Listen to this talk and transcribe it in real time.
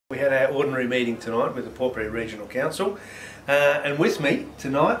had our ordinary meeting tonight with the Port Pirie Regional Council, and with me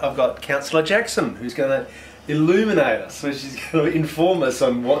tonight I've got Councillor Jackson, who's going to illuminate us, so she's going to inform us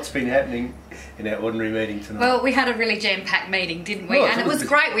on what's been happening in our ordinary meeting tonight. Well, we had a really jam-packed meeting, didn't we? Oh, and it was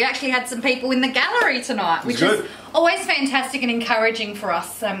great. We actually had some people in the gallery tonight, which is always fantastic and encouraging for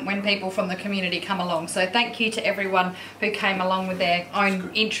us when people from the community come along. So thank you to everyone who came along with their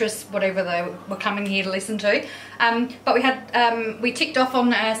own interests, whatever they were coming here to listen to. But we had we ticked off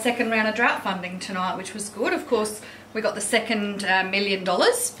on our second round of drought funding tonight, which was good. Of course, we got the second $1 million.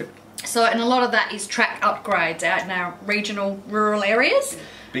 So, and a lot of that is track upgrades out in our regional rural areas.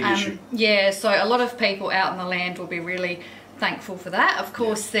 Big issue. Yeah, so a lot of people out in the land will be really thankful for that. Of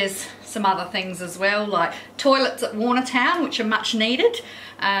course, there's some other things as well, like toilets at Warnertown, which are much needed,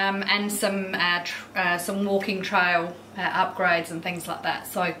 and some walking trail upgrades and things like that.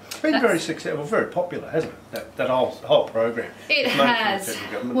 So it's been very successful, very popular, hasn't it? That whole program. It has.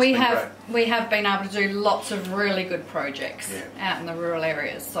 We have been able to do lots of really good projects out in the rural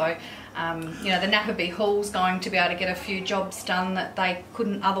areas. So. You know, the Napperby Hall's going to be able to get a few jobs done that they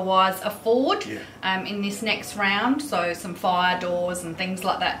couldn't otherwise afford in this next round. So some fire doors and things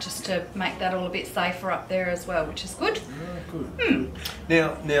like that, just to make that all a bit safer up there as well, which is good. Oh, good.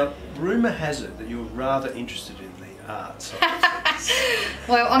 Now, rumour has it that you're rather interested in the arts.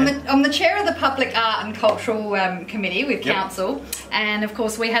 Well, I'm the chair of the Public Art and Cultural Committee with Council, and of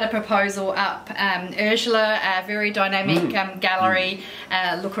course we had a proposal up. Ursula, a very dynamic gallery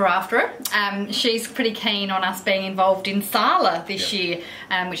looker after it. She's pretty keen on us being involved in SALA this year,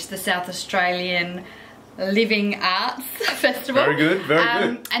 which is the South Australian Living Arts Festival. Very good, very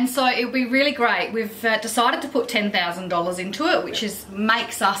good. And so it'll be really great. We've decided to put $10,000 into it, which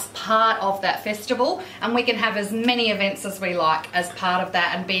makes us part of that festival, and we can have as many events as we like as part of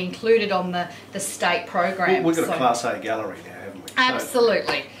that and be included on the state program. We've got a Class A gallery now, haven't we?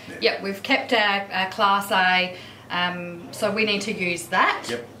 Absolutely. Yep, we've kept our Class A. So we need to use that,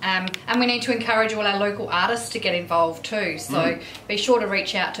 and we need to encourage all our local artists to get involved too. So be sure to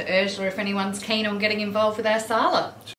reach out to Ursula if anyone's keen on getting involved with our SALA.